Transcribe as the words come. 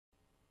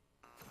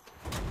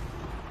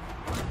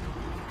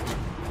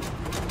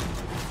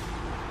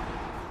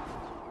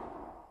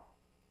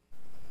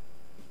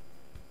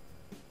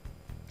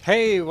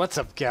Hey, what's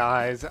up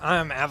guys?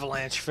 I'm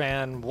Avalanche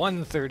Fan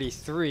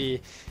 133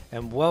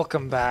 and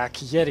welcome back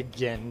yet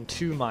again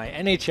to my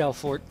NHL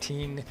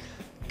 14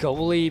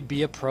 Goalie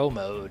Be a Pro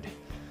mode.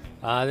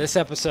 This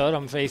episode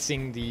I'm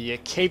facing the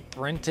Cape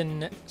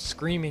Breton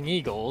Screaming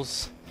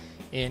Eagles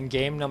in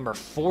game number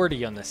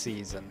 40 on the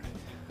season.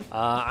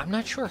 I'm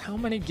not sure how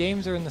many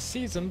games are in the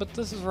season, but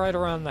this is right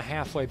around the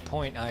halfway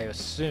point, I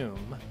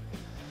assume.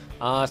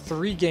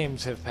 3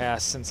 games have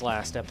passed since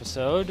last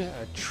episode.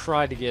 I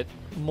tried to get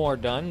more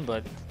done,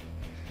 but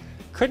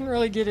couldn't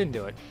really get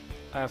into it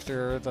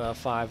after the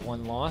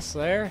 5-1 loss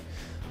there.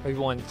 We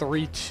won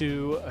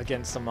 3-2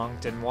 against the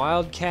Moncton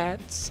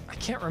Wildcats. I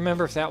can't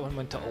remember if that one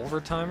went to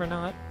overtime or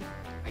not.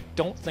 I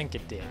don't think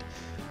it did.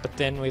 But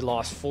then we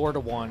lost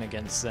 4-1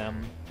 against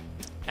them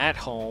at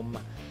home.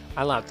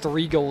 I allowed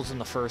 3 goals in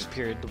the first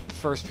period. The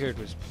first period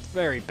was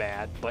very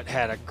bad, but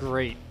had a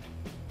great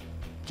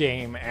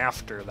game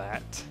after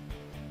that.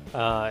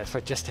 If I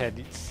just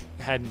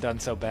hadn't done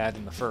so bad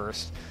in the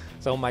first.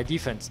 So my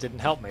defense didn't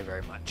help me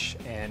very much,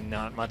 and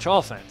not much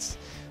offense.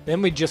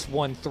 Then we just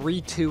won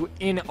 3-2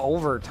 in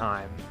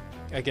overtime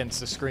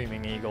against the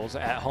Screaming Eagles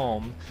at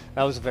home.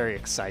 That was a very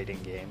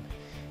exciting game.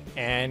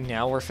 And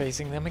now we're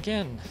facing them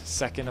again,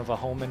 second of a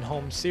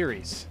home-and-home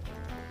series.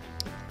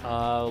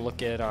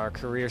 Look at our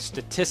career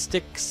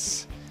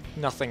statistics.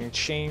 Nothing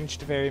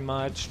changed very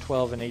much.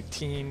 12 and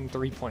 18,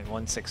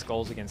 3.16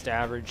 goals against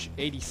average,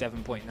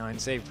 87.9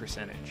 save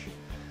percentage.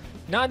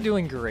 Not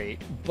doing great,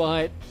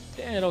 but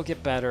it'll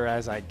get better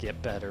as I get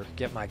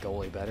my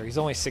goalie better. He's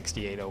only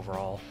 68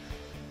 overall.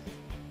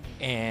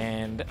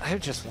 And I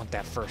just want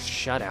that first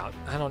shutout.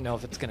 I don't know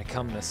if it's going to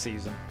come this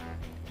season.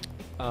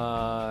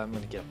 I'm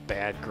going to get a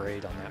bad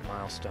grade on that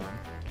milestone.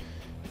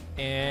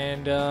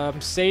 And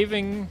I'm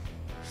saving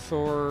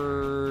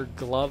for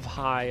glove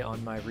high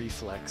on my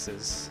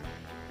reflexes.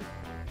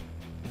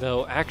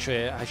 Though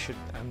actually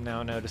I'm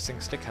now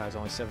noticing stick high is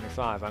only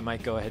 75. I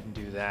might go ahead and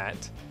do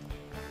that.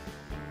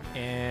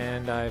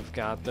 And I've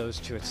got those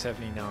two at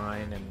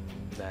 79, and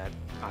that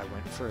I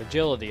went for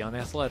agility on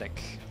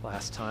athletic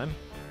last time.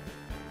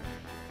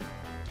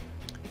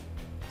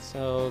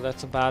 So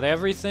that's about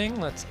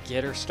everything. Let's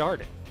get her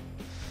started.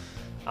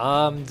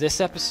 This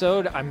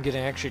episode I'm gonna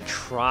actually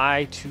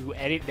try to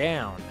edit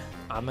down.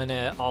 I'm going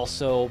to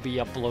also be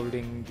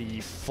uploading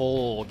the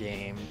full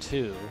game,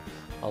 too,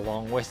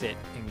 along with it,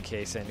 in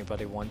case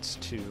anybody wants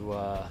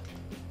to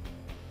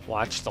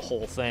watch the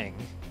whole thing,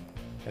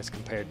 as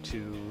compared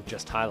to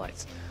just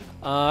highlights.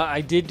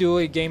 I did do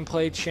a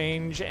gameplay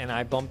change, and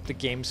I bumped the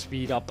game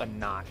speed up a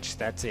notch.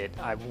 That's it.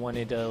 I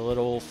wanted a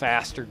little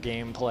faster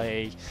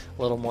gameplay,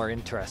 a little more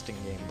interesting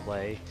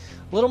gameplay,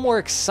 a little more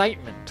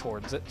excitement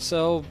towards it,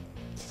 so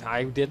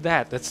I did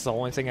that. That's the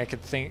only thing I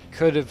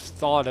could have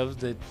thought of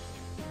that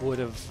would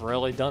have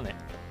really done it,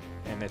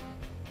 and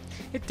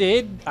it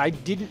did. I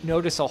didn't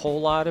notice a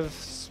whole lot of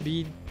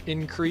speed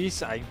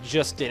increase. I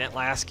just did it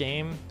last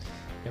game.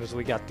 It was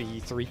we got the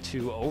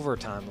 3-2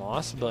 overtime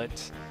loss, but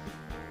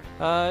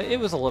it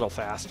was a little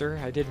faster.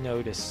 I did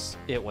notice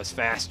it was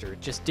faster.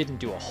 It just didn't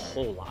do a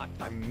whole lot.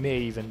 I may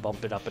even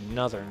bump it up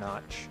another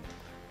notch,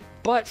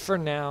 but for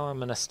now I'm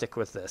gonna stick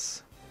with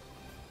this.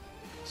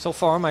 So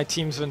far my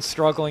team's been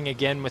struggling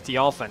again with the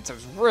offense. I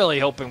was really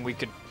hoping we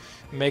could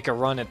make a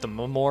run at the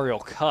Memorial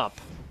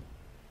Cup,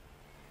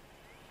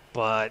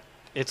 but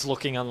it's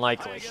looking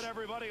unlikely.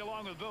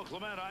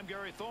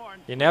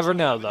 You never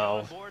know,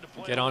 though.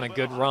 Get on a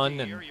good run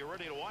and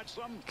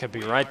could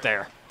be right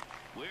there.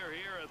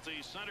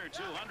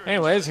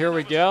 Anyways, here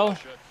we go.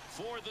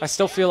 I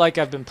still feel like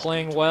I've been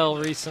playing well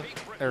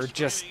or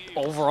just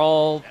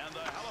overall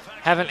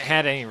haven't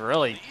had any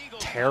really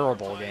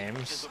terrible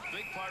games.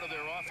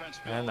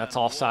 And that's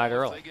offside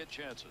early.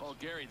 Well,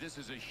 Gary, this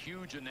is a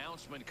huge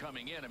announcement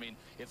coming in. I mean,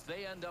 if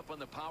they end up on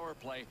the power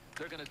play,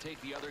 they're going to take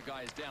the other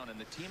guys down. And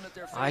the team that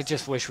they're facing, I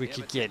just wish we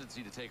could get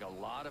to take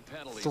a lot of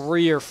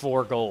 3 or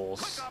 4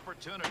 goals.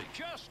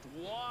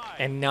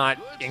 And not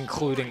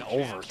including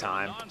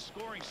overtime.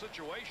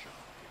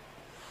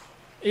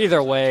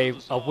 Either way,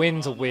 a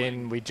win's a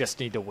win. We just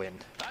need to win.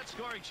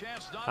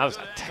 That was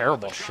a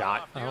terrible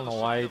shot. I don't know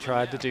why he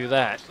tried to do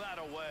that.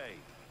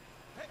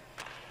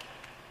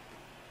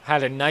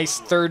 Had a nice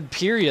third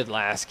period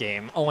last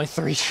game. Only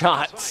 3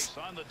 shots.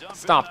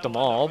 Stopped them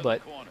all,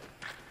 but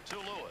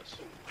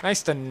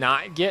nice to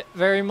not get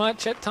very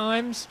much at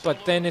times.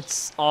 But then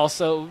it's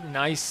also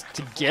nice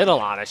to get a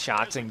lot of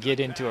shots and get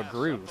into a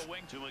groove.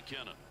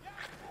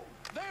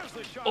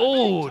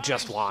 Oh,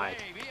 just wide.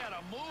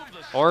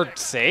 Or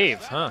save,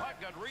 huh?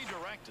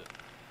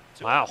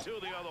 Wow.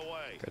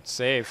 Good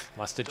save.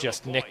 Must have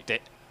just nicked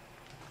it.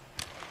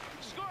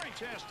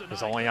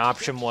 His only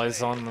option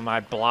was on my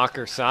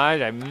blocker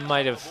side. I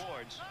might have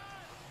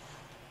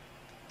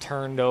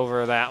turned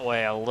over that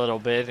way a little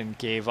bit and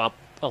gave up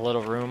a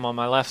little room on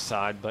my left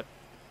side, but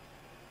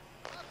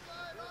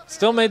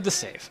still made the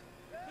save.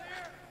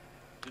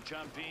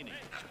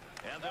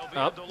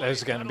 Oh,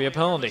 there's going to be a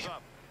penalty.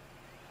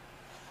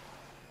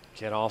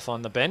 Get off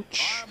on the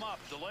bench.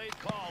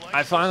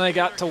 I finally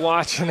got to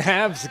watch an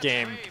Habs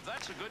game.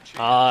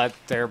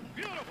 Their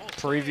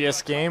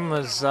previous game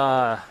was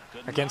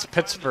against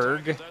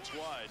Pittsburgh,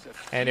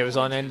 and it was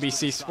on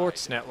NBC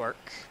Sports Network.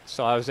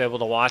 So I was able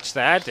to watch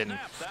that, and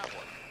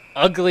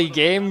ugly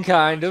game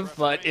kind of,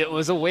 but it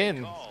was a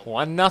win.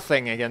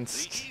 1-0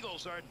 against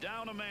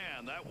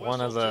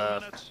one of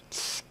the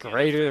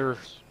greater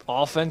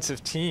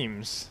offensive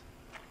teams.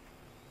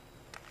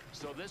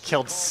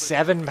 Killed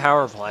 7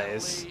 power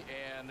plays.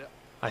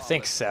 I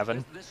think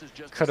 7.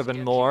 Could have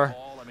been more.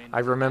 I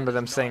remember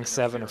them saying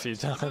 7 a few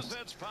times.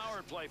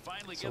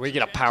 So we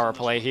get a power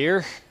play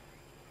here.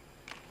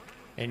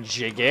 And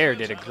Jaguar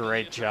did a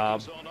great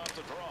job.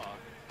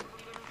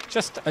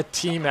 Just a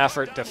team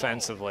effort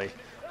defensively,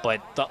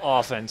 but the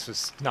offense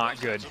was not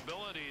good.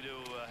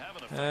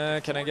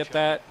 Can I get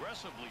that?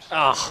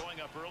 Oh.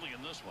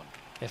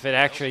 If it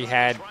actually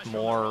had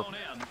more,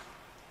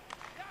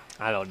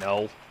 I don't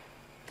know.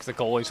 The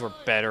goalies were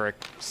better at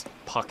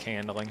puck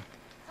handling.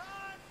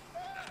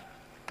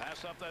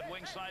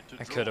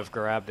 I could have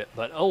grabbed it,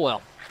 but oh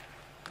well.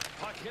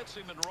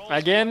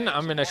 Again,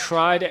 I'm going to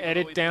try to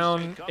edit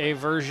down a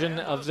version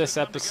of this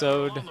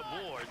episode.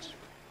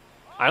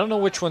 I don't know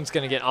which one's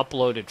going to get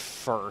uploaded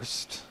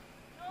first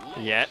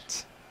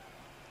yet.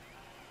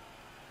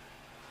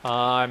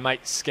 I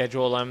might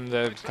schedule them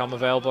to come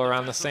available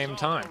around the same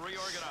time.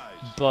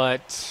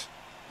 But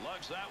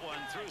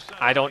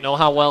I don't know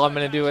how well I'm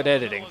going to do at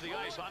editing.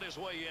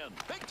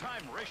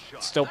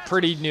 Still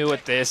pretty new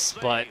at this,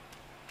 but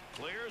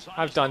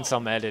I've done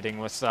some editing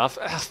with stuff.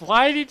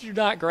 Why did you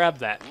not grab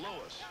that?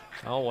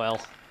 Oh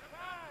well.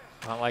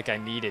 Not like I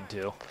needed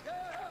to.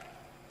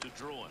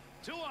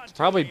 It's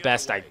probably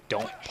best I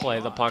don't play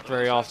the puck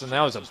very often.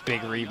 That was a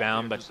big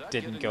rebound, but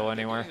didn't go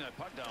anywhere.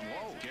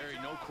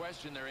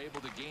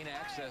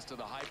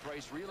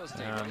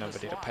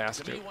 Nobody to pass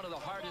to.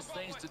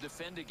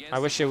 I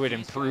wish they would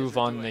improve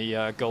on the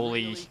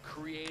goalie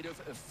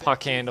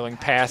puck handling,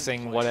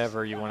 passing,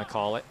 whatever you want to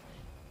call it.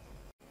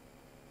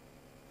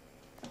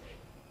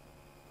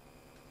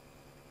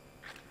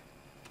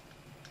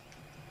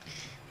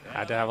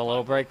 Had to have a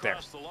little break there.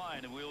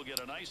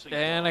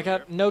 And I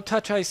got no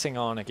touch icing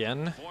on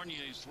again.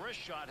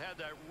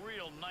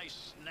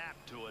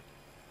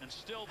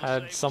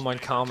 Had someone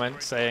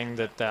comment saying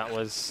that that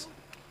was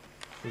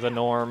the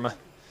norm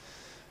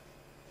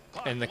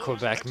in the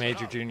Quebec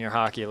Major Junior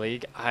Hockey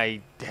League.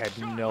 I had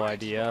no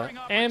idea.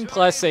 And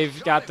plus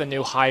they've got the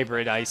new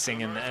hybrid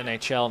icing in the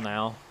NHL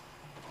now.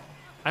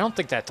 I don't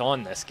think that's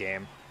on this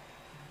game.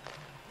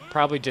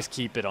 Probably just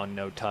keep it on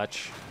no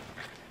touch.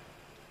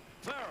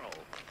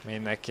 I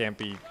mean, that can't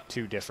be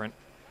too different.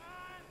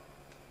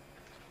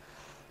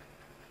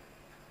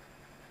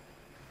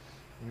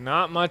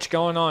 Not much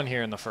going on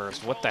here in the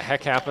first. What the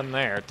heck happened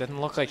there? It didn't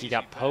look like he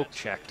got poke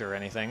checked or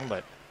anything,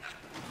 but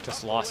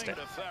just lost it.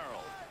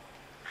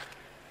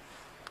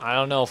 I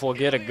don't know if we'll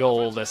get a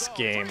goal this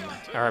game.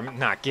 Or,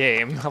 not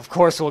game. Of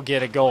course we'll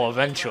get a goal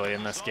eventually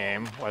in this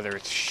game, whether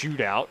it's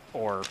shootout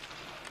or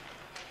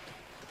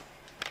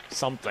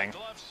something.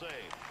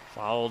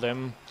 Fouled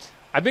him.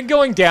 I've been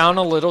going down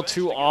a little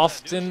too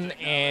often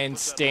and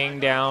staying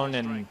down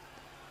and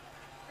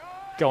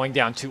going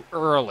down too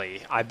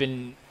early. I've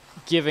been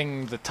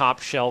giving the top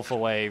shelf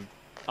away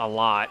a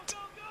lot,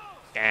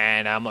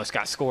 and I almost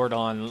got scored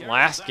on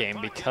last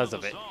game because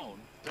of it.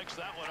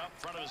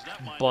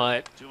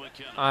 But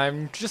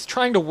I'm just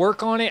trying to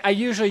work on it. I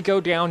usually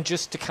go down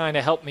just to kind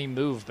of help me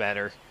move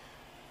better.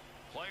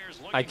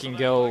 I can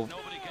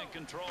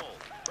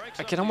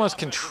almost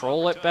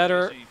control it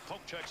better.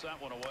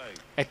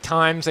 At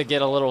times I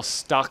get a little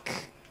stuck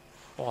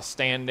while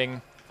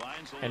standing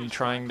and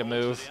trying to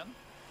move.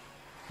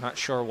 Not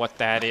sure what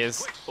that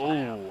is.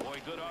 Ooh,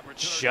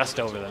 just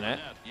over the net.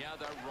 Yeah,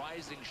 the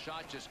rising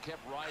shot just kept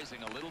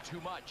rising a little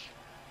too much.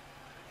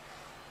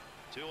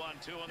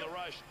 2-on-2 in the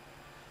rush.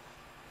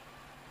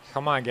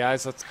 Come on,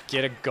 guys, let's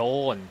get a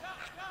goal and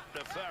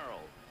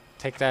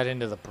take that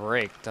into the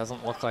break.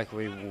 Doesn't look like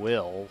we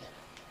will.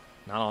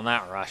 Not on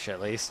that rush, at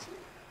least.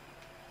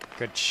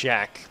 Good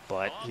check,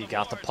 but he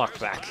got the puck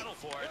back.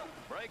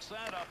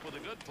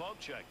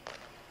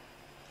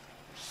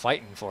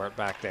 Fighting for it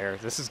back there.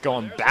 This is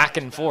going back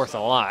and forth a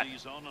lot.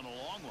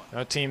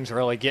 No team's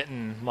really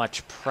getting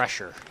much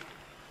pressure.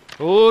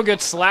 Ooh,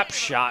 good slap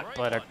shot,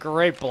 but a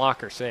great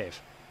blocker save.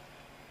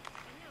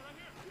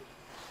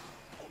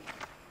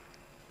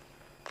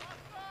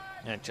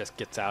 And it just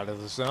gets out of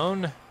the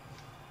zone.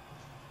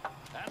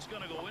 That's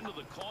going to go into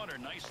the corner.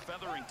 Nice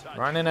feathering touch.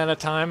 Running out of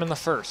time in the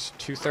first.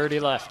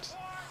 2:30 left.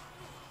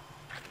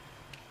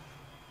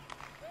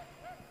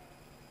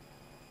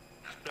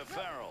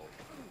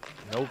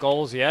 No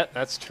goals yet.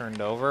 That's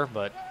turned over,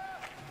 but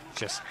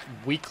just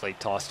weakly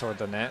tossed toward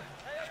the net.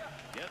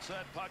 Gets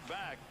that puck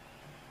back.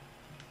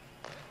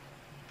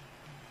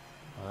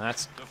 Well,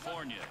 that's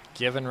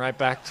given right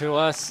back to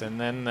us,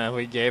 and then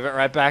we gave it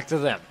right back to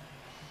them.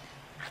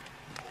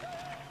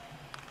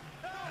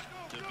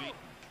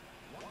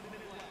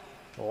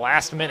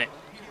 Last minute.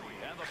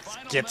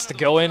 Gets to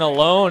go in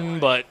alone,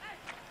 but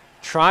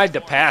tried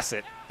to pass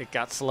it. It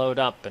got slowed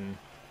up and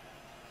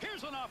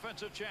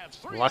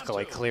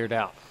luckily cleared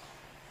out.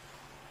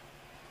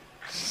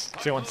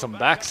 Doing some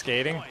back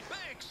skating.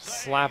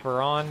 Slap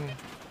her on.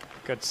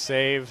 Good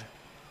save.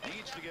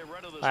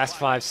 Last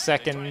 5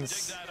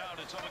 seconds.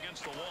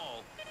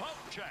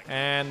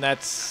 And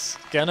that's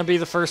going to be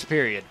the first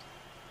period.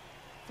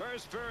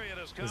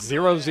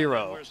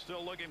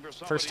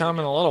 0-0. First time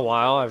in a little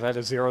while I've had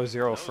a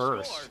 0-0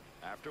 first.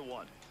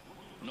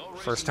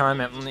 First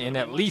time in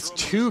at least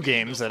 2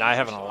 games that I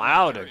haven't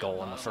allowed a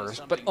goal in the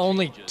first, but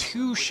only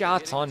 2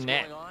 shots on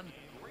net.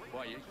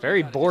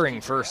 Very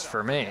boring first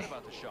for me.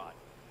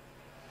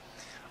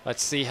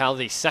 Let's see how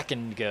the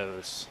second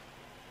goes.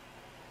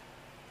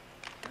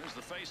 Here's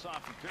the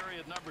face-off for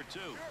period number 2.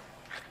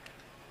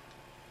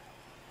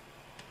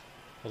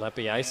 Will that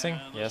be icing?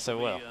 Yes, it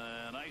will.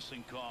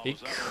 He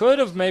could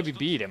have maybe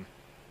beat him.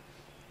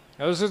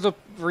 Those are the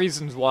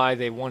reasons why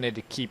they wanted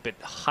to keep it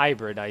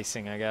hybrid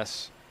icing, I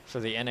guess, for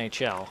the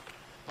NHL.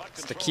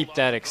 It's to keep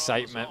that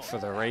excitement for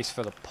the race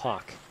for the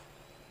puck.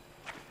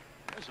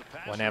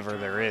 Whenever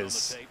there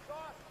is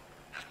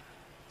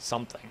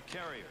something.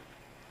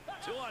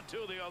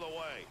 2-on-2 the other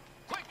way.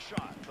 Quick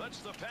shot. That's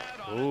the pad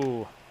on.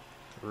 Ooh.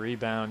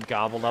 Rebound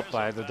gobbled up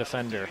by the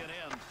defender.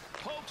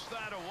 Pokes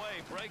that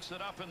away, breaks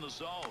it up in the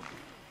zone.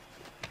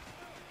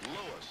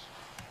 Lewis.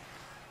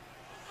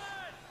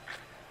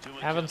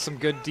 Having some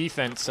good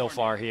defense so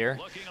far here.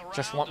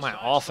 Just want my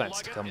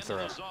offense to come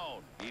through.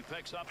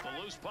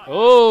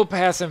 Oh,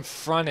 pass in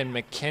front and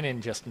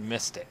McKinnon just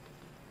missed it.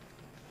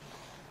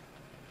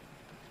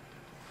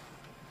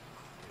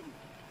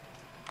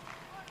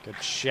 Good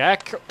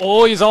check.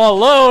 Oh, he's all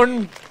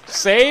alone.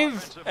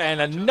 Save and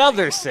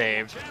another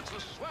save.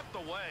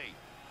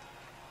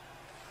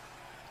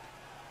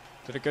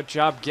 Did a good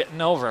job getting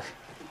over.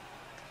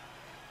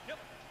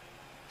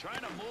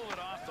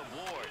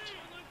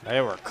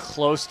 They were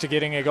close to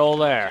getting a goal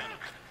there.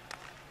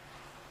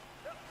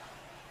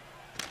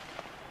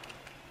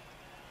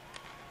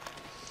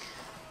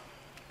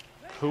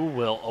 Who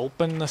will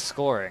open the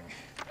scoring?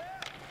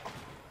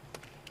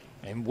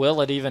 And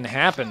will it even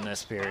happen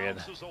this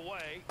period?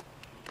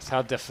 That's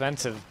how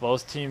defensive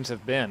both teams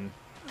have been.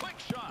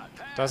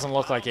 Doesn't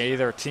look like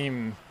either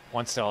team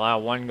wants to allow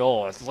 1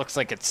 goal. It looks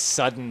like it's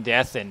sudden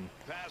death in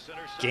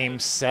Game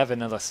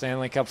 7 of the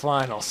Stanley Cup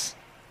Finals.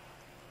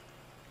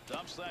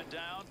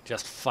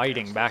 Just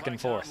fighting back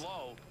and forth.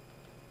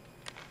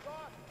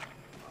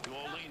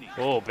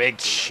 Oh, big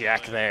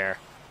check there.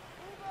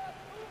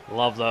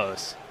 Love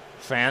those.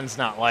 Fans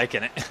not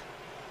liking it.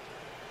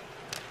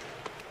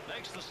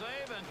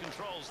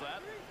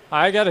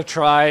 I gotta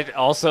try.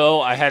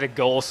 Also, I had a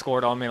goal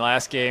scored on me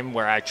last game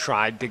where I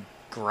tried to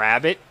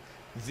grab it,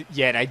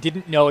 yet I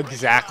didn't know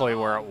exactly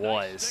where it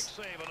was.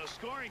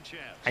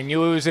 I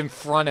knew it was in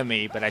front of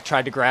me, but I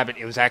tried to grab it.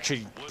 It was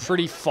actually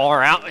pretty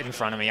far out in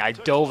front of me. I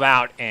dove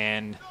out,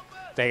 and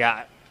they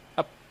got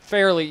a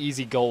fairly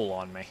easy goal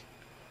on me,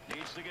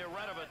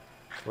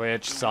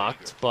 which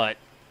sucked. But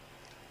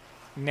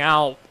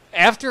now,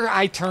 after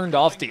I turned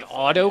off the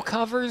auto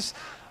covers,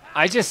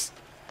 I just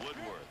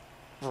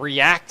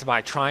react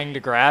by trying to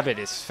grab it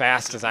as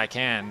fast as I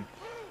can.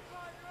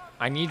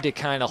 I need to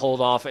kind of hold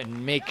off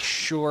and make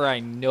sure I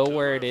know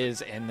where it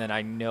is and that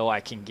I know I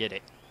can get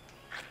it.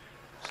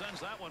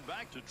 Sends that one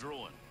back to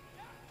Druin.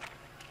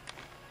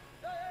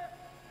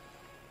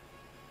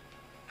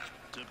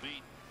 To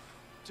beat.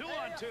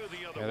 2-on-2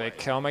 the other Here way. they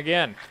come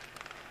again.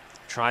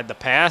 Tried the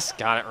pass,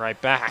 got it right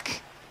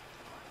back.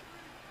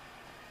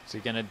 What's he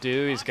gonna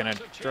do? He's gonna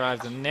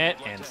drive the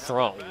net and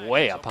throw it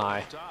way up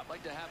high.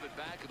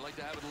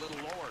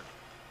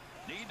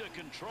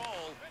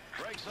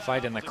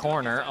 Fight in the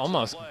corner,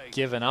 almost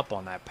giving up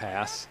on that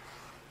pass.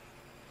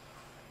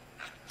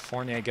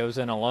 Fournier goes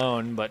in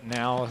alone, but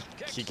now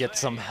he gets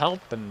some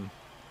help and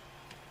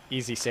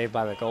easy save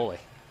by the goalie.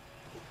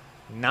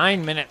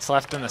 9 minutes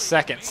left in the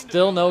second,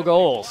 still no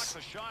goals.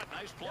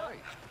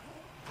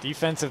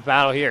 Defensive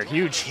battle here,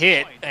 huge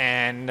hit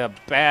and a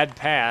bad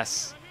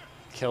pass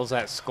kills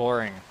that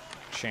scoring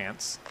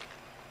chance.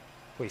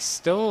 We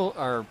still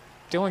are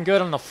doing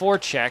good on the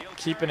forecheck,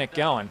 keeping it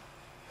going.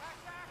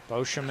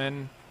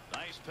 Boschman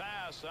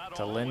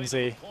to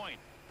Lindsay.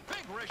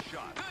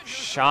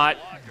 Shot,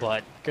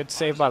 but good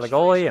save by the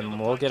goalie, and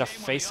we'll get a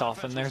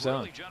face-off in their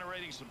zone.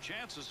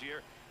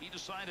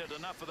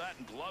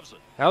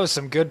 That was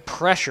some good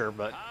pressure,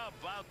 but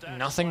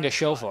nothing to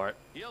show for it.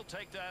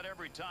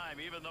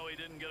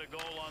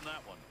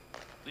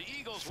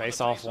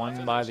 Face-off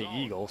won by the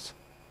Eagles.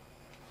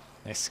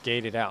 They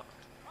skated out.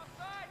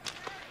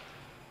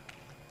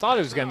 Thought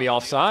it was going to be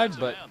offside,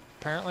 but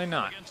apparently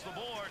not.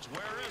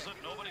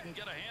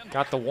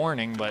 Got the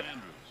warning, but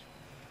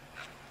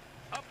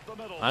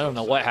I don't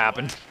know what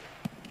happened.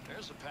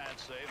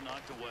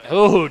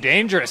 Oh,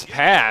 dangerous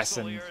pass,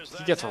 and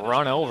he gets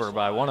run over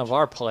by one of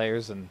our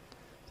players, and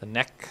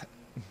the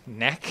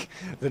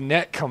the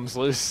net comes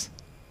loose.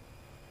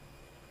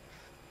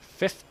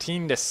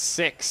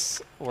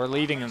 15-6, we're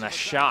leading in the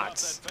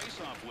shots.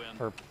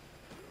 We're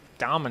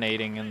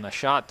dominating in the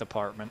shot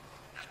department.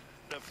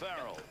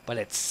 But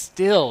it's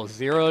still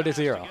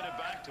 0-0.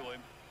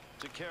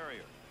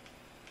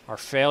 Our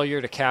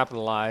failure to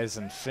capitalize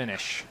and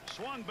finish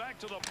Swung back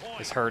to the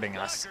point. is hurting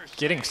us. Blocker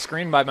Getting save.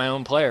 screened by my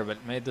own player,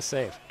 but made the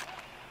save.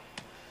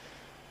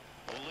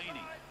 Goalie.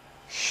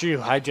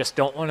 Phew, I just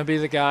don't want to be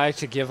the guy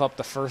to give up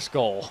the first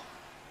goal.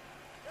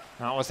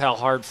 Not with how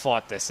hard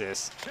fought this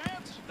is.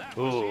 Chance. That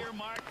was Ooh.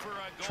 earmarked for a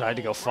goal. Tried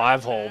to go Right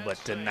 5-hole, hand but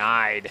save.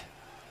 denied.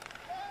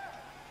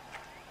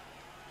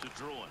 To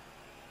Druin.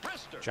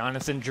 Brister.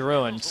 Jonathan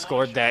Drouin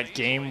scored that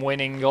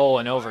game-winning goal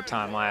in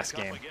overtime last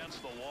game. Up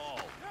against the wall.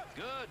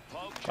 Good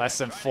poke Less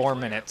than check. 4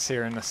 minutes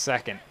here in the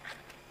second.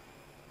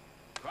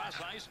 Cross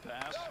ice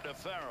pass to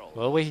Farrell.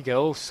 Will we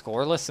go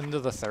scoreless into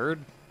the third?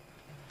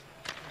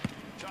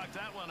 Chalk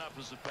that one up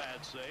as a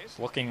pad save.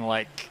 Looking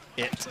like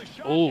it. The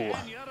shot Ooh,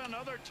 and yet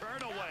another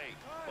turn away.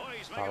 Boy,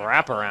 he's a making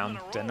wraparound in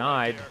a row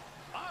denied. right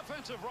there.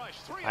 Offensive rush,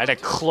 3 I had a on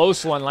 2.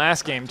 close one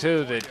last game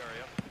too that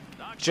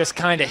just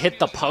kind of hit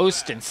the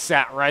post and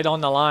sat right on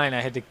the line.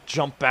 I had to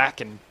jump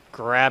back and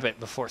grab it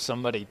before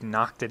somebody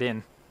knocked it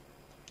in.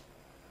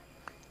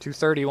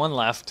 2:31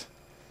 left.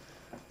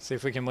 See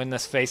if we can win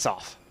this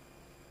face-off.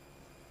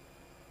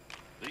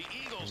 The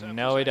Eagles have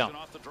No, we possession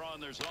don't. off the draw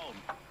in their zone.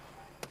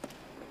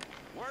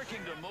 Working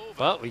to move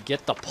But it. we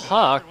get the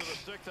puck With a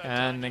stick that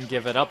and time. then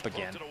give it up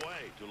again. Poked it away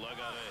to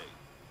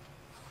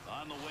Legare.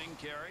 On the wing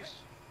carries.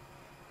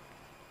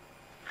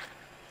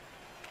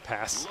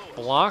 Pass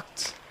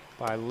blocked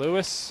by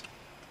Lewis.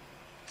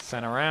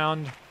 Sent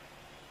around.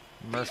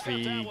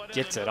 Murphy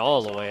gets it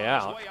all the way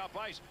out.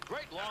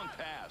 Great long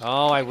pass.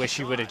 Oh, I wish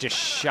he would have just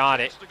shot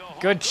it.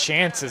 Good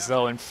chances,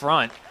 though, in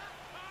front,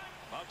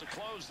 About to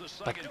close the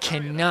second but period.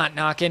 cannot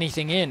knock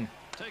anything in.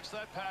 Takes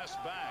that pass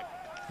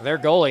back. Their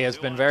goalie has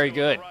been very 2-on-2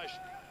 good. rush.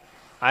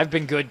 I've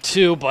been good,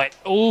 too, but,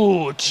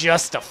 ooh,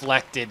 just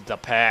deflected the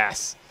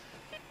pass.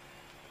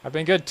 I've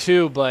been good,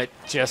 too, but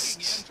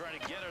just Trying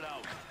to get it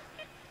out.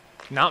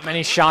 not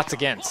many shots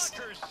against.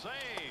 Blocker save.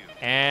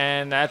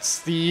 And that's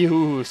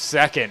the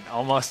second.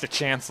 Almost a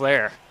chance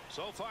there.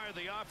 So far,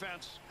 the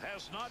offense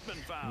has not been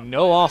found.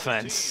 No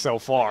offense so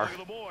far. Look at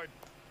the board.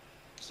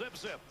 Zip,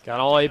 zip. Got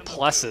all A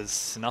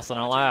pluses, nothing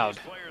allowed.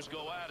 These players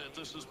go at it.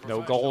 This is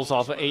No goals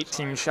off of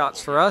 18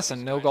 shots for us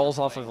and no goals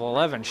off of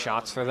 11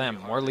 shots for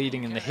them. We're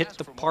leading in the hit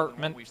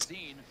department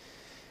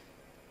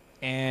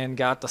and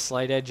got the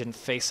slight edge in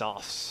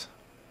face-offs.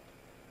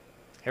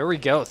 Here we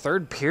go,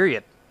 third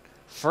period.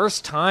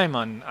 First time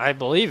on, I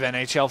believe,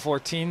 NHL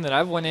 14 that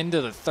I've went into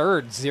the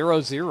third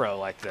 0-0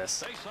 like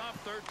this. Face off,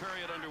 third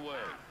period underway.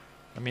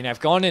 I mean, I've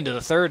gone into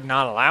the third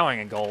not allowing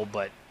a goal,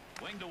 but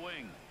Wing to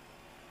wing.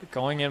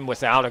 going in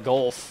without a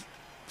goal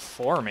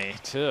for me,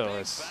 too,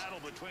 Big is battle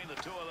between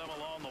the two of them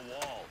along the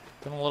wall.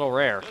 been a little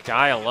rare.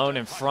 Guy alone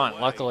in front.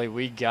 Luckily,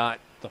 we got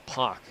the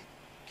puck.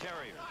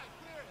 Carrier.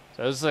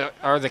 Those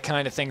are the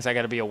kind of things I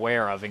got to be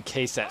aware of in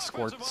case that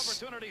Offensive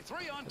squirts, opportunity,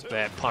 3-on-2.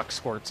 that puck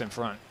squirts in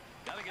front.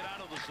 Gotta get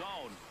out of the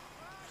zone.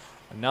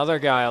 Another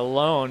guy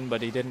alone,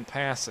 but he didn't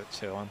pass it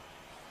to him.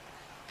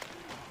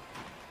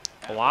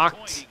 At the Blocked.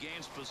 point, he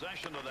gains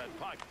possession of that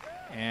puck.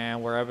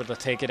 And we're able to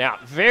take it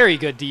out. Very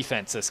good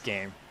defense this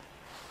game.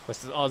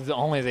 With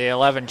only the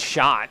 11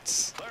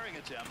 shots, Clearing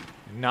attempt.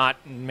 not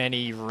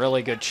many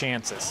really good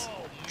chances.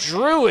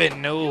 Drouin,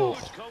 no.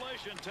 Huge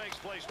collision takes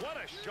place. What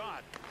a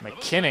shot.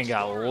 McKinnon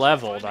got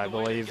leveled, I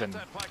believe, and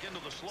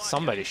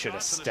somebody should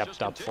have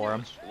stepped up for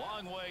him.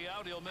 Long way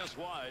out, he'll miss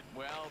wide.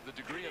 Well, the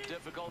degree of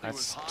difficulty That's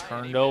was high and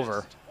turned he over.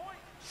 missed.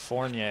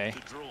 Fournier To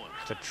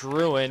Druin. to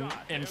Drouin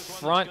in Here's one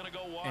front, that's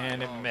gonna go wide.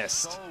 and it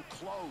missed. So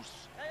close.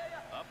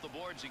 Up the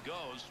boards he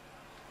goes.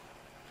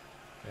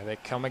 There they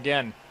come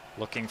again,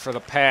 looking for the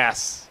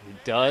pass. He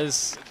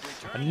does.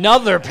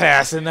 Another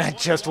pass, and that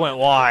just went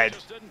wide.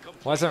 Just didn't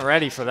complete. Wasn't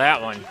ready for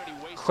that one.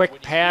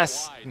 Quick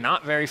pass,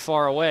 not very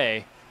far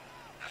away,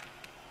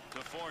 To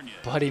Fournier.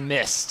 but he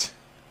missed.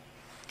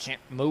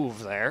 Can't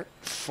move there.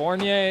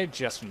 Fournier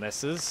just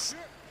misses.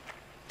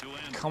 To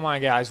end. Come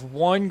on, guys.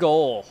 One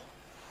goal.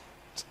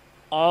 It's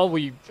all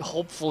we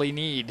hopefully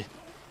need.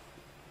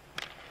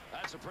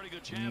 That's a pretty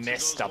good chance.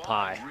 Missed It goes up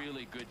wide. high.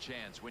 Really good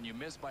chance. When you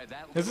miss by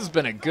that This has little,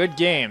 been a good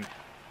game.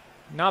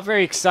 Not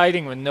very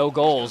exciting with no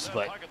goals, That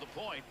but puck at the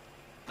point.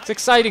 it's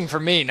exciting for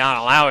me not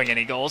allowing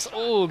any goals.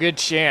 Oh, good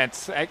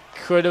chance. That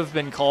could have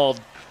been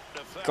called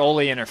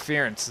goalie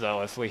interference,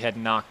 though, if we had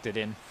knocked it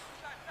in.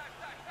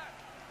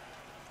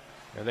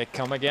 Here they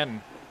come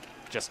again.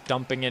 Just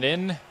dumping it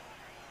in.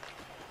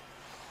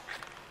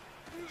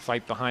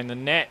 Fight behind the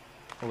net.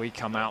 We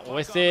come out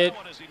with it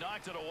As he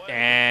knocked it away.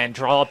 and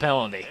draw a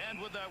penalty. And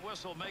with that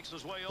whistle makes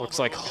his way Looks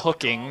over. like We'll get the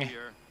hooking. call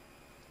here.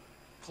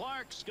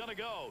 Clark's gonna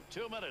go.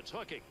 2 minutes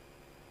hooking.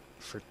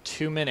 For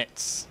 2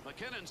 minutes.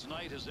 McKinnon's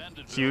night has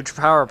ended. Huge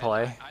power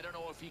play. I don't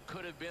know if he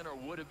could have been or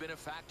would have been a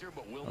factor,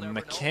 but we'll And never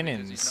know because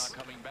McKinnon's he's not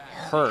coming back.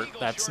 hurt.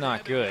 That's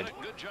not good.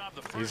 Good job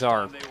the These first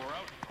are time they were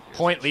out.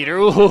 point leader.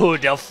 Ooh,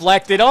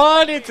 deflected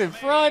on. It's in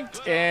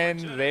front, and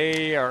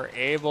they are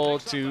able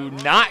to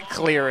not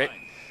clear it.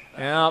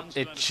 Yep,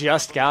 it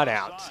just got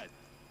out.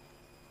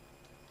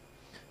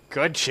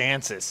 Good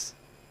chances.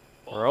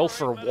 We're 0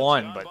 for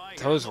 1, but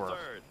those were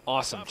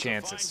awesome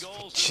chances.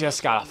 We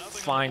just got to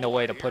find a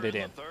way to put it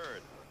in.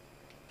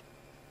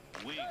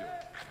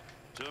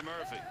 To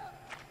Murphy.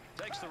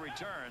 Takes the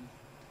return.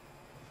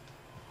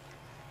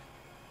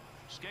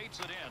 Skates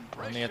it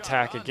in. On the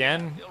attack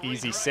again.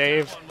 Easy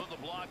save.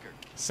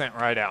 Sent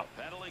right out.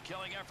 Penalty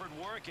killing effort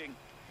working.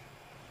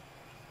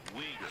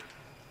 Weegar.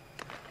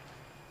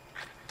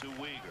 To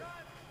Weegar.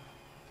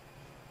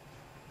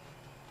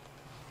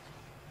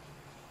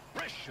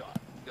 Wrist shot.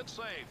 Good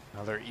save.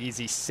 Another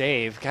easy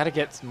save. Got to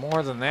get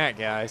more than that,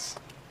 guys.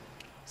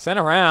 Sent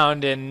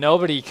around and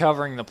nobody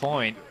covering the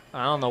point.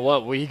 I don't know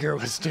what Weegar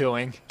was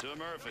doing. To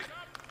Murphy.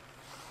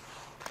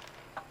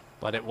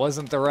 But it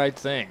wasn't the right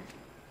thing.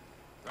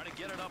 Trying to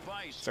get it up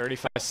ice.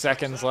 35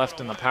 seconds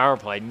left in the power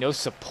play. No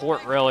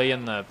support really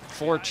in the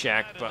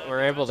forecheck, but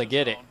we're able to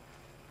get it.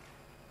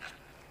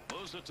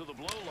 Moves it to the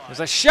blue line. There's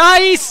a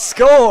shot. He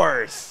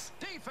scores!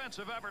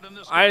 Defensive effort in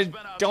this I game's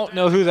been don't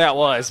know who that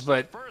was,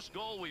 but First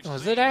goal we've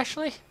was seen. it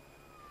actually?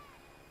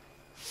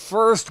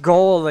 First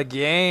goal of the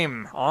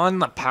game on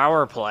the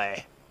power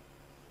play.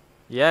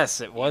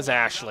 Yes, it was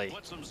Ashley,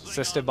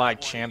 assisted by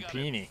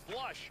Ciampini.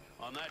 Flush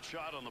on that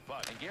shot on the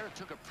puck. And Garrett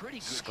took a pretty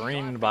good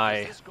Screened shot by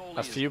because this goalie a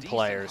is few decent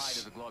players. high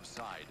to the glove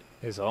side.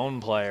 His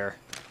own player.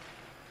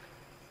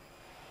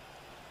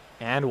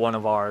 And one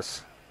of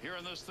ours. Here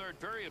in this third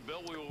period,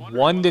 Bill, we were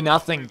wondering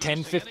 1-0, whether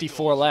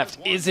 10:54 left.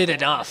 Is it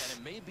enough?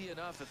 And it may be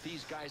enough if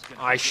these guys can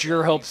I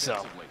sure hope so.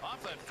 defensively.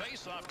 off that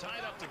face-off,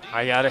 tied up to deep.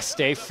 I gotta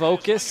stay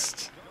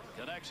focused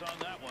Connects on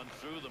that one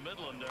through the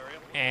Midland area.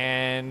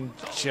 and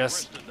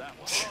just Wristed that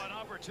one. Oh, an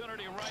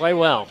opportunity right play here.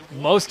 well.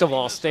 Most of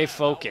all, stay Wide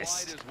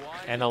focused is wide,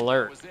 and that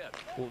alert. was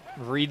it.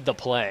 Read the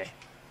play.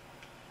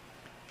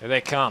 Here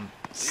they come.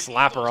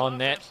 Slapper on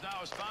net.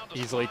 Now is found a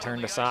Easily spot on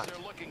turned the aside. ice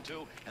they're looking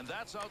to, and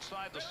that's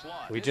outside the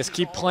slot. We just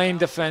keep playing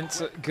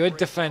good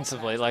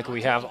defensively like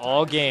we have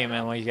all game,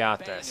 and we got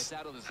Bang, this. it's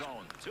out of the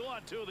zone.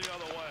 2-on-2 the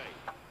other way.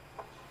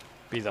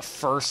 Be the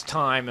first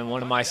time in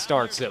one of my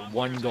starts that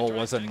one goal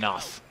was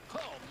enough Oh,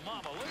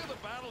 mama, look at the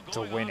battle to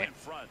going win on it. in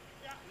front.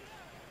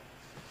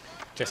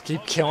 Just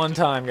keep killing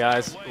time,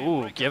 guys.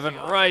 Ooh, giving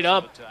right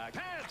up. Pad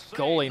save.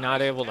 Goalie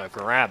not able to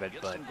grab it,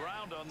 Get but some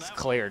ground on it's that.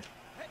 cleared.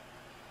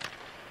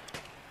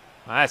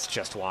 That's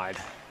just wide.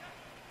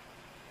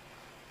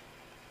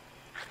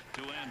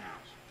 To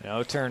Andrews.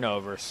 No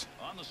turnovers.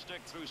 On the stick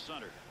through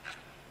center.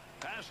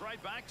 Pass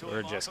right back to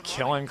We're him, just off and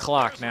killing running.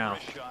 clock There's a now.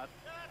 wrist shot.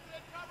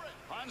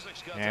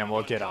 Hansik's got that And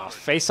we'll one get off.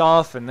 covered. Face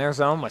off in their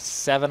zone with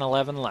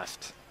 7:11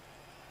 left.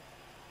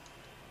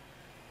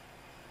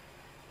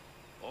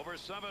 Over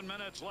 7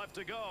 minutes left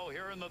to go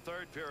here in the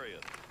third period.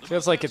 The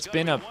Feels like Bullets it's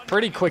been got a to be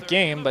pretty one quick thing.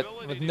 game, but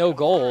Ability with to no convert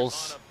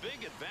goals, on a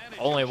big advantage.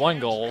 only Your one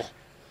chance goal.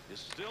 is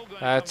still gonna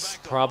That's come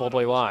back to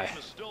probably haunt 'em. why. This game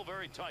is still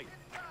very tight.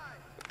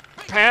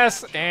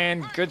 Pass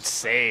and good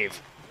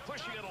save.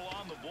 Pushing it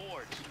along the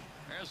boards.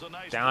 There's a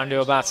nice Down play.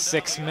 to about Slow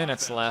down 6 the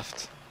minutes offense.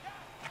 left.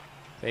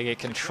 They get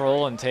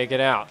control and take it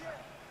out.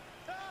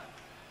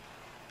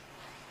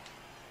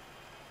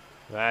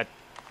 That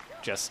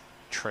just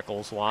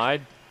trickles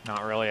wide.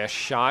 Not really a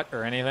shot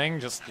or anything,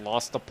 just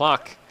lost the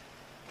puck.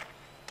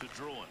 To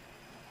Druin.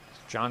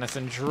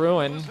 Jonathan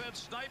Druin, Those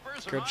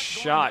snipers are good not going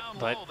shot, down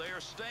but low. They are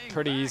staying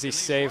pretty back, easy and these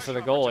save for the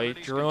rush goalie.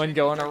 opportunities Druin continue.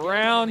 going They're getting on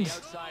around. the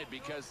outside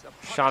because a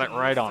puck Shot it can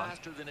right move on.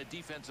 faster than a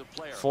defensive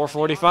player.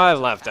 .445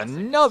 left. Passing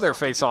Another sucks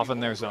to be face-off in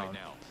their goals right zone.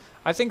 now.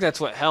 I think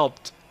that's what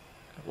helped.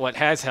 What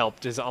has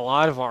helped is a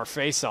lot of our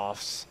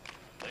face-offs.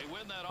 They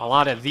win that A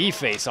lot of offensive the draw.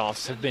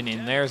 face-offs have been in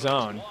Ten their for the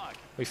zone. block.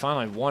 We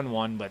finally won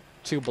one, but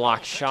 2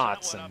 blocked Picks that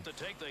shots, one and up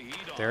to take the heat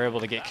on. they're able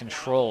to get That one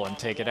control up and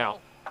on take the it out.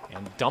 wall.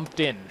 And dumped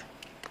in.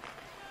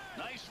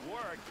 Nice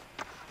work.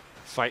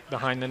 Fight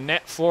behind the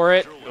net for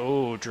it.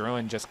 Oh,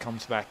 Druin just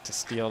comes back to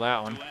steal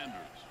that one. To Andrews.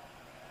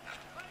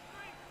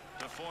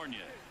 To Fournier.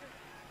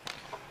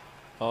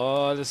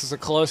 Oh, this is the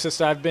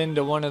closest I've been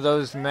to one of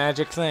those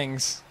magic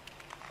things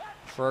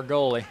for a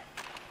goalie.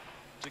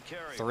 To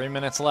Carey. 3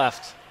 minutes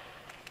left.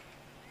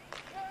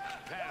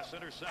 Pass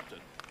intercepted.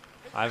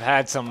 I've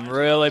had some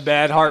really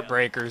bad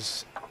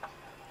heartbreakers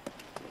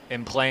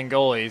in playing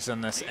goalies in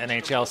this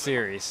NHL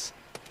series.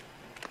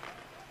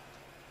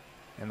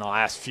 In the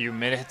last few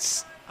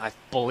minutes, I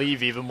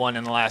believe even one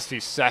in the last few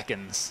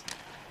seconds.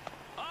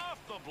 Off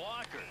the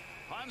blocker.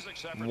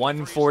 Hansik's effort to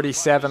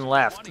 147 freeze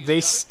left. the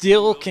They 27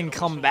 still will can go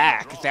come to the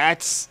back. draw.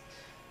 That's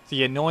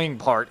the annoying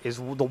part, is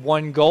the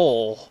one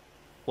goal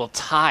will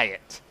tie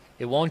it.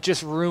 It won't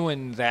just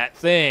ruin that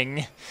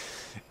thing.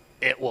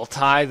 It will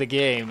tie the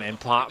game and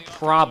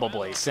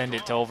probably send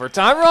it to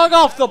overtime. Rung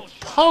off the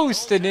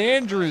post, and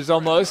Andrews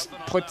almost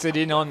puts it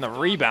in on the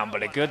rebound,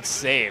 but a good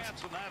save.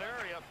 Chance in that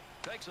area.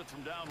 Takes it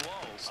from down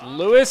low.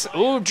 Lewis,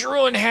 ooh,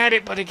 Druin had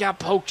it, but it got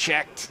poke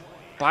checked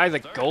by the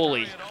Third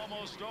goalie. period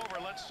almost over.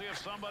 Let's see if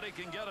somebody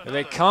can get Here they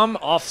another. come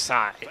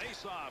offside.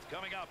 Face-off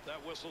coming up.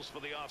 That whistles for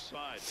the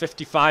offside.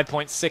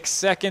 55.6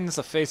 seconds.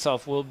 The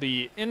faceoff will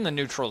be in the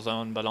neutral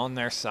zone, but on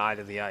their side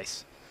of the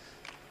ice.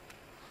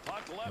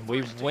 Puck left And for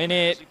we his win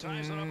teammates. it. He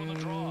ties it up with a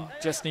draw.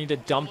 Just need to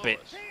dump it.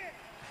 Lewis.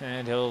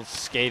 And he'll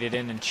skate it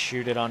in and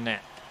shoot it on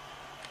net.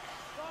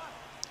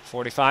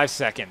 45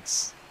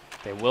 seconds.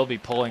 They will be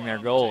pulling their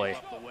goalie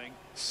Up the wing.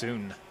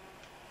 soon.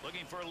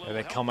 Here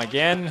they come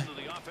again.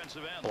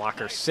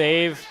 Blocker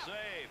save.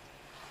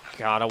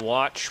 Gotta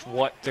watch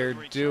what they're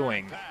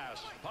doing.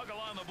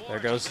 There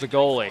goes the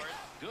goalie.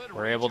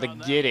 We're able to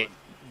get it.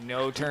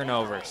 No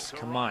turnovers.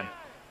 Come on.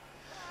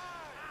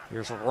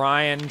 Here's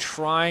Ryan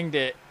trying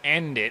to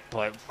end it,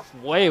 but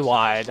way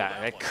wide.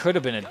 It could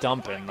have been a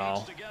dump in,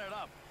 though.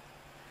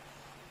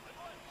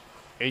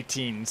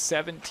 18,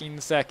 17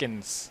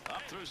 seconds.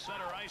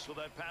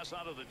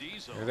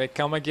 Here they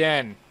come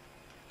again.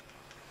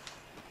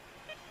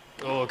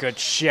 Oh, good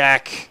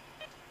check.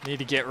 Need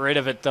to get rid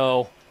of it,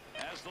 though.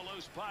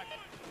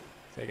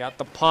 They got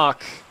the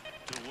puck.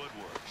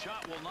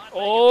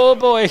 Oh,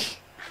 boy.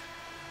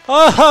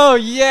 Oh,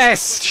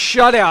 yes!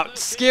 Shutout.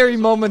 Scary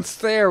moments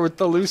there with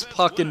the loose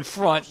puck in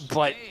front,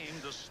 but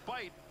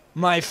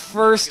my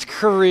first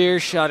career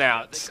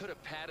shutout.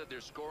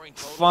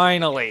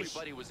 Finally.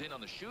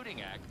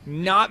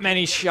 Not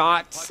many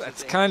shots.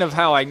 That's kind of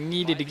how I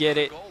needed to get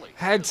it.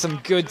 Had some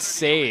good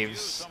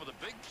saves.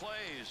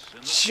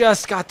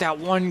 Just got that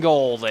one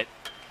goal that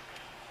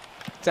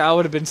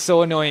would have been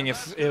so annoying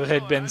if it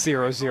had been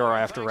 0-0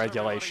 after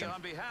regulation.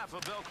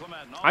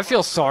 I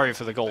feel sorry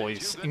for the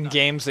goalies in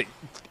games that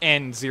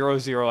end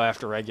 0-0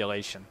 after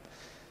regulation,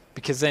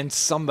 because then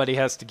somebody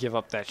has to give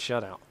up that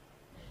shutout.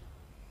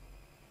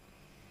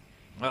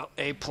 Well,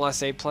 A+,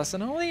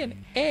 and only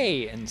an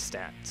A in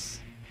stats.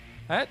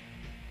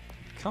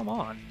 Come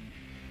on.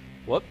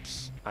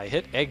 Whoops, I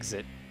hit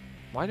exit.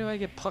 Why do I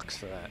get pucks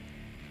for that?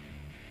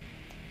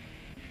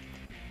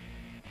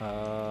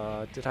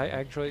 Did I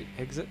actually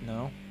exit?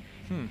 No.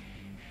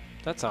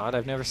 That's odd.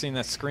 I've never seen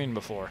that screen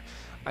before.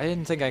 I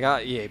didn't think I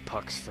got EA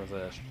pucks for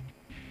the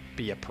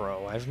Be a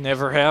Pro. I've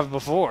never have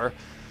before.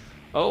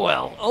 Oh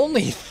well.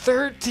 Only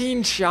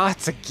 13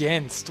 shots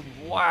against.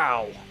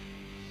 Wow.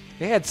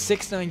 They had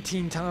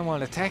 619 time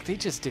on attack. They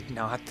just did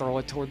not throw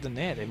it toward the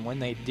net. And when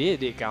they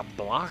did, it got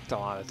blocked a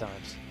lot of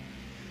times.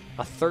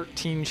 A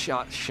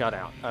 13-shot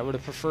shutout. I would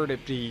have preferred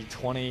it be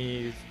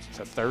 20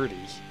 to 30.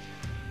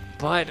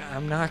 But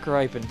I'm not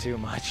griping too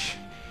much.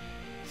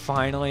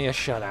 Finally a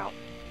shutout.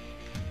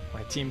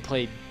 My team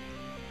played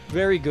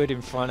very good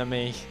in front of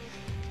me.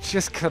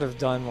 Just could have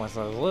done with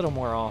a little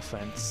more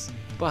offense.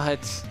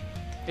 But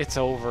it's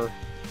over.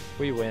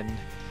 We win.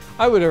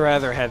 I would have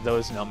rather had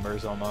those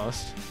numbers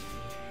almost.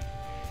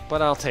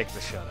 But I'll take the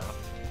shutout.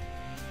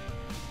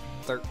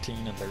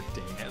 13 and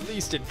 13. At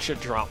least it should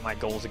drop my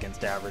goals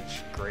against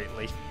average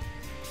greatly.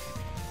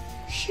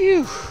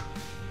 Phew.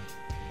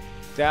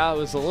 That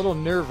was a little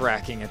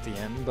nerve-wracking at the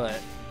end, but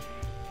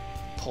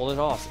pulled it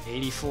off.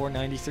 84,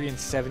 93, and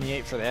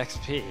 78 for the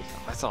XP.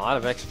 That's a lot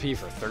of XP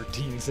for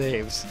 13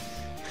 saves.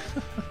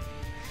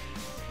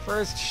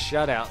 First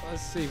shutout.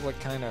 Let's see what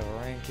kind of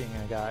ranking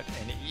I got.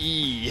 An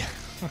E.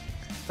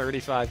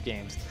 35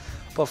 games.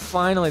 But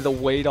finally, the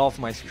weight off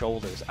my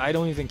shoulders. I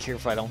don't even care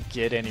if I don't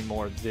get any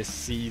more this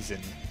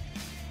season.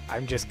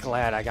 I'm just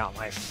glad I got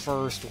my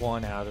first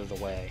one out of the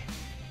way.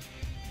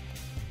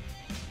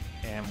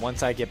 And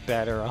once I get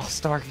better, I'll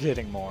start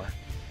getting more.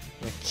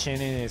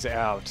 McKinnon is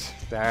out.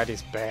 That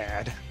is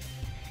bad.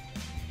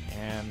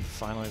 And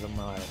finally the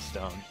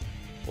milestone.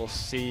 We'll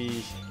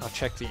see. I'll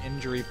check the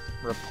injury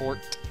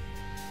report.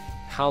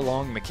 How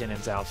long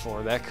McKinnon's out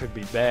for. That could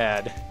be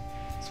bad.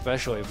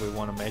 Especially if we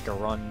want to make a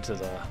run to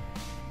the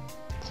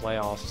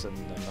playoffs and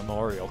the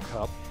Memorial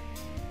Cup.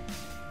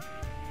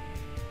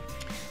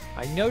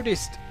 I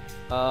noticed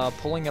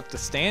pulling up the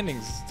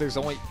standings, there's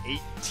only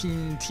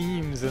 18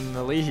 teams in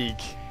the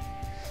league.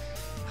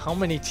 How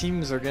many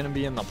teams are going to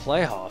be in the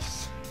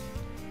playoffs?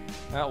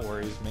 That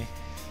worries me.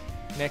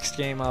 Next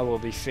game I will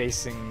be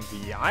facing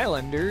the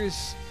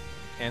Islanders,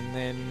 and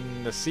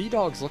then the Sea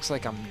Dogs looks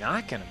like I'm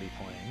not going to be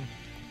playing,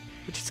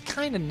 which is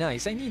kind of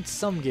nice. I need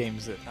some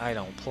games that I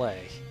don't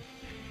play.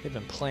 They've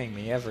been playing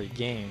me every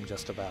game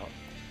just about.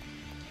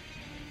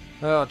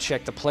 Oh,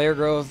 check the player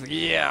growth.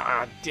 Yeah,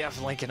 I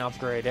definitely can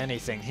upgrade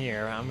anything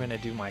here. I'm going to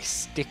do my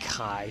stick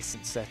high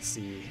since that's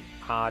the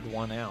odd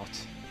one out.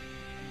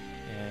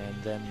 And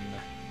then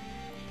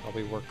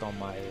probably work on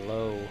my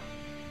low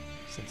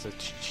since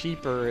it's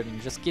cheaper,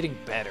 and just getting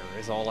better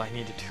is all I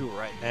need to do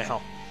right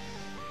now.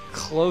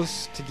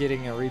 Close to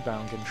getting a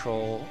rebound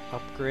control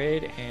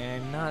upgrade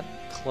and not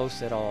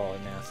close at all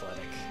in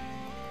athletic.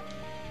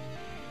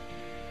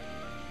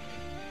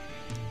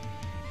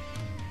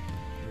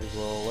 We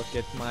will look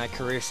at my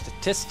career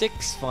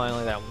statistics.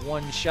 Finally, that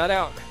one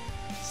shutout.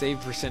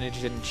 Save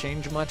percentage didn't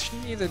change much,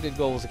 neither did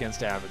goals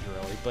against average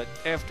really, but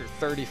after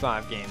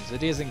 35 games,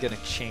 it isn't going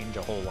to change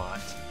a whole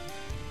lot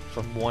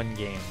from one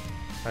game.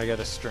 I got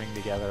to string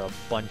together a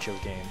bunch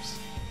of games.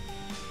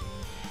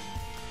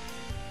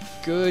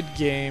 Good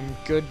game,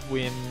 good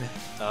win.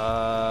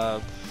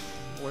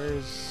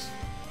 Where's...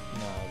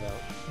 No, that...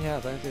 Yeah,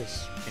 that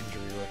is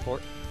injury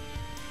report.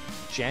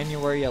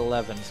 January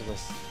 11th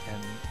with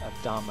an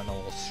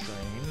abdominal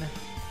strain.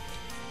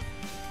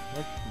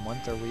 What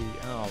month are we?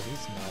 Oh,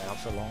 he's not out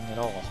for long at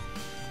all.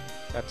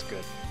 That's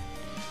good.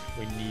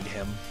 We need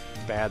him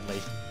badly.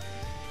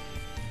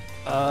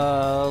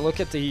 Look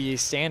at the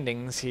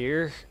standings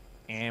here.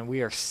 and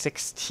we are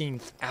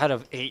 16th out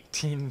of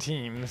 18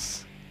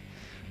 teams.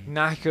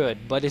 Not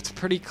good, but it's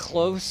pretty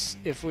close.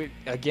 If we,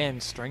 again,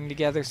 string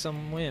together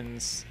some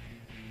wins,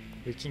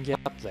 we can get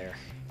up there.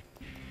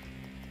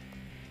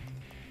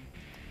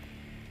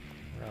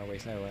 Where are we?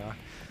 There we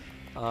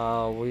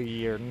are.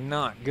 We are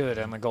not good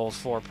on the goals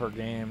for per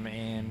game,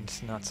 and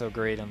not so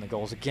great on the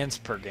goals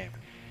against per game.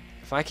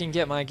 If I can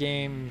get my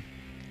game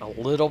a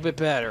little bit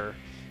better,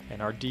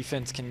 and our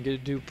defense can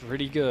do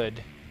pretty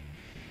good,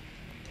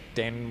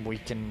 then we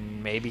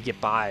can maybe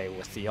get by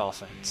with the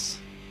offense.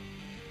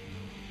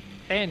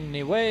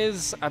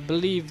 Anyways, I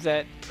believe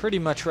that pretty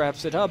much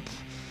wraps it up.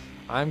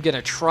 I'm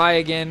gonna try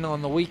again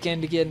on the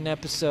weekend to get an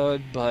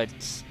episode, but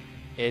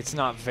it's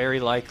not very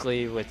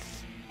likely with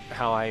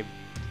how I've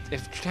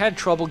had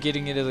trouble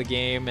getting into the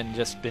game and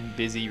just been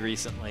busy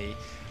recently.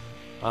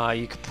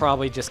 You could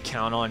probably just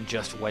count on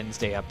just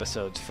Wednesday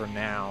episodes for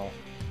now,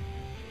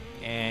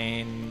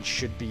 and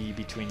should be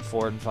between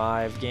 4 and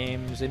 5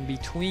 games in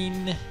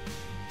between,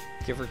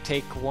 give or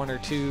take 1 or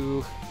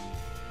 2,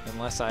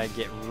 unless I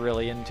get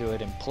really into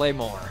it and play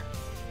more.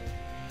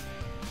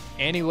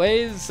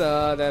 Anyways,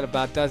 that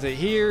about does it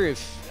here.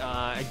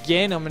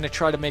 Again, I'm going to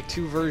try to make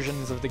 2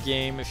 versions of the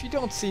game. If you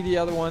don't see the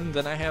other one,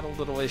 then I had a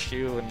little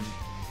issue,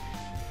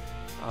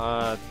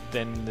 and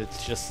then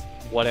it's just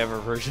whatever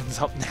version's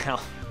up now.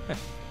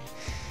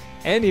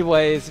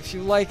 Anyways, if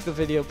you like the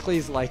video,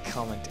 please like,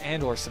 comment,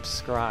 and or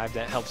subscribe.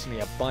 That helps me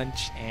a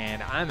bunch.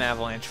 And I'm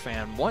Avalanche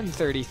Fan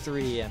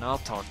 133, and I'll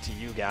talk to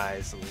you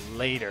guys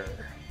later.